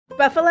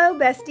Buffalo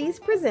Besties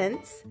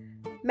presents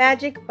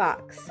Magic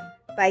Box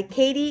by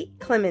Katie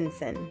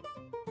Clemenson.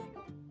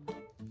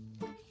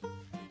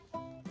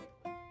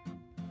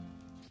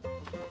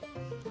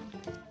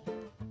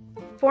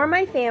 For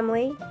my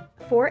family,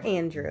 for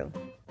Andrew.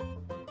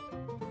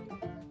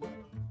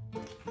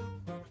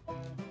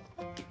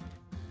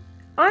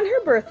 On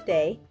her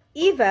birthday,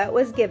 Eva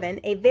was given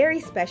a very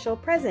special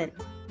present.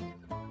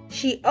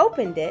 She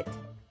opened it,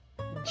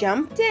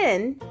 jumped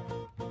in,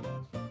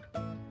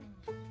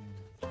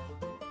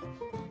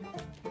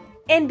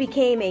 and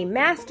became a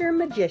master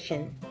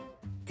magician.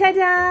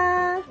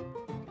 Ta-da!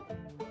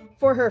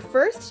 For her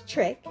first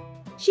trick,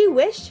 she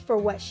wished for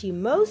what she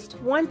most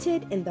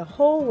wanted in the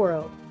whole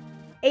world,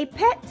 a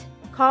pet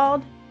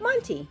called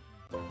Monty.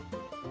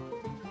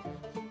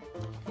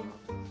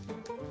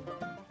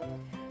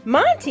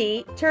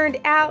 Monty turned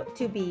out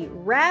to be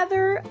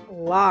rather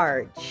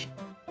large.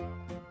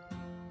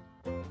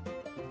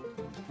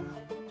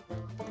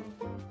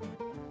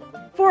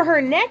 For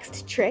her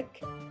next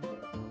trick,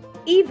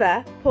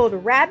 Eva pulled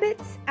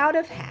rabbits out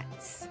of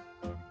hats.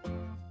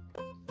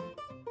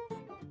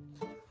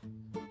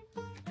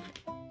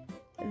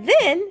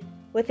 Then,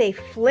 with a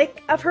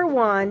flick of her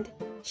wand,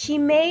 she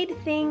made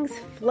things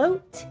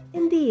float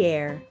in the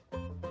air.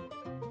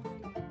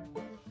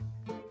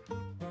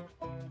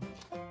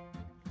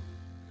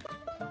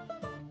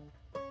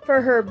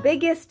 For her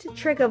biggest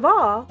trick of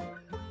all,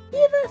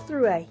 Eva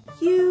threw a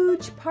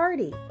huge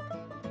party.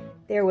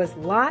 There was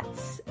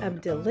lots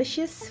of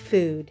delicious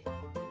food.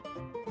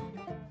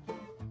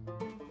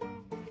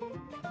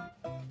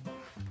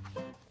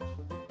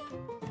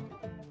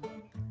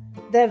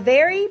 The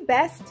very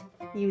best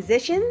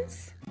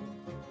musicians,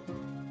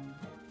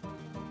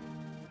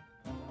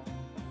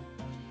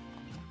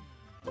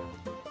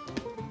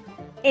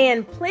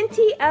 and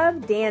plenty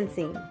of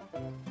dancing.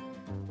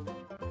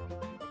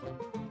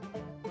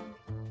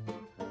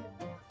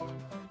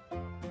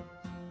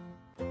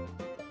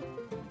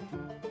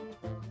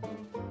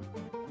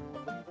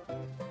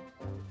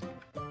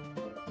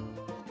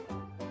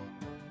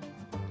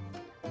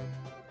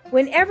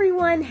 When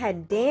everyone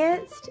had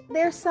danced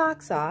their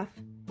socks off,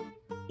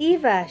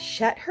 Eva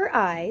shut her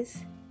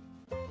eyes,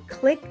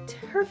 clicked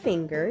her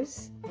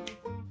fingers,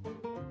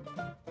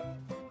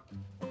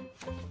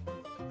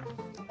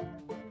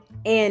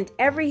 and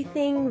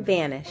everything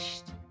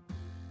vanished.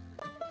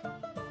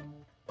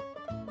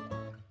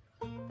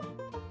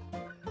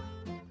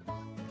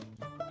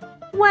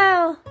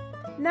 Well,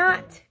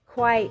 not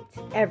quite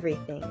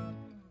everything.